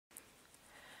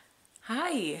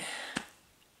Hi.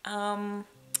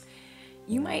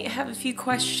 You might have a few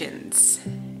questions,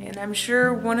 and I'm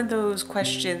sure one of those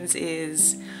questions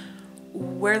is,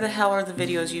 where the hell are the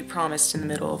videos you promised in the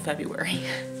middle of February?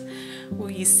 Well,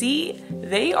 you see,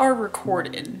 they are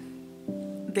recorded.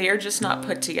 They are just not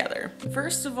put together.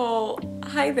 First of all,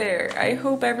 hi there. I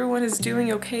hope everyone is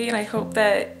doing okay, and I hope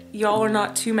that y'all are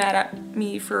not too mad at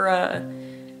me for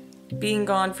being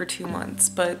gone for 2 months.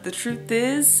 But the truth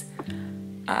is,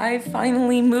 I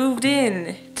finally moved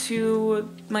in to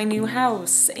my new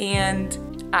house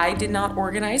and I did not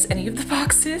organize any of the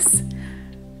boxes.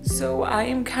 So I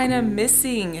am kind of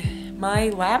missing my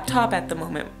laptop at the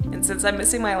moment. And since I'm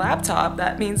missing my laptop,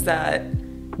 that means that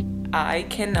I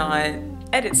cannot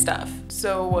edit stuff.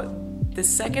 So the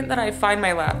second that I find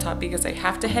my laptop, because I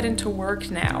have to head into work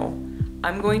now,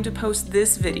 I'm going to post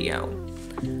this video.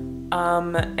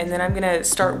 And then I'm gonna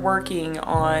start working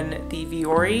on the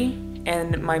Viore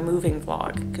and my moving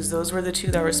vlog, because those were the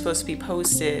two that were supposed to be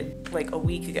posted like a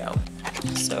week ago.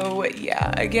 So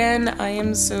yeah, again, I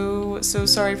am so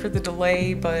sorry for the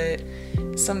delay, but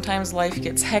sometimes life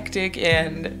gets hectic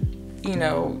and, you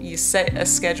know, you set a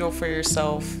schedule for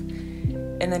yourself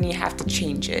and then you have to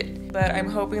change it. But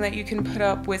I'm hoping that you can put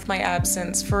up with my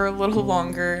absence for a little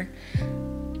longer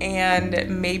and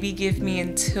maybe give me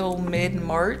until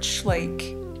mid-March,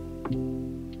 like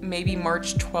maybe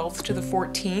March 12th to the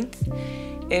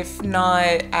 14th. If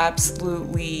not,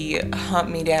 absolutely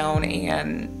hunt me down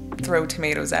and throw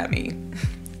tomatoes at me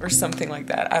or something like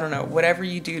that. I don't know, whatever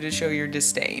you do to show your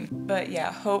disdain. But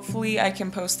yeah, hopefully I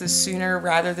can post this sooner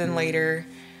rather than later,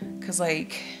 because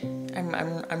like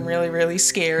I'm really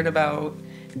scared about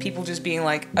people just being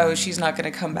like, oh, she's not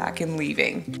gonna come back and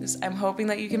leaving. I'm hoping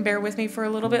that you can bear with me for a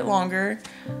little bit longer.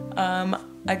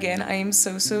 Again, I am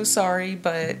so sorry,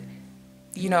 but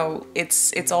you know,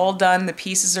 it's all done, the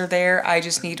pieces are there, I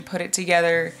just need to put it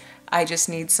together. I just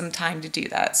need some time to do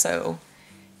that. So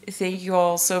thank you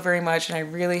all so very much, and I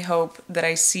really hope that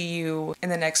I see you in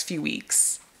the next few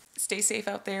weeks. Stay safe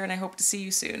out there, and I hope to see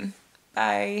you soon.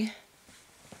 Bye.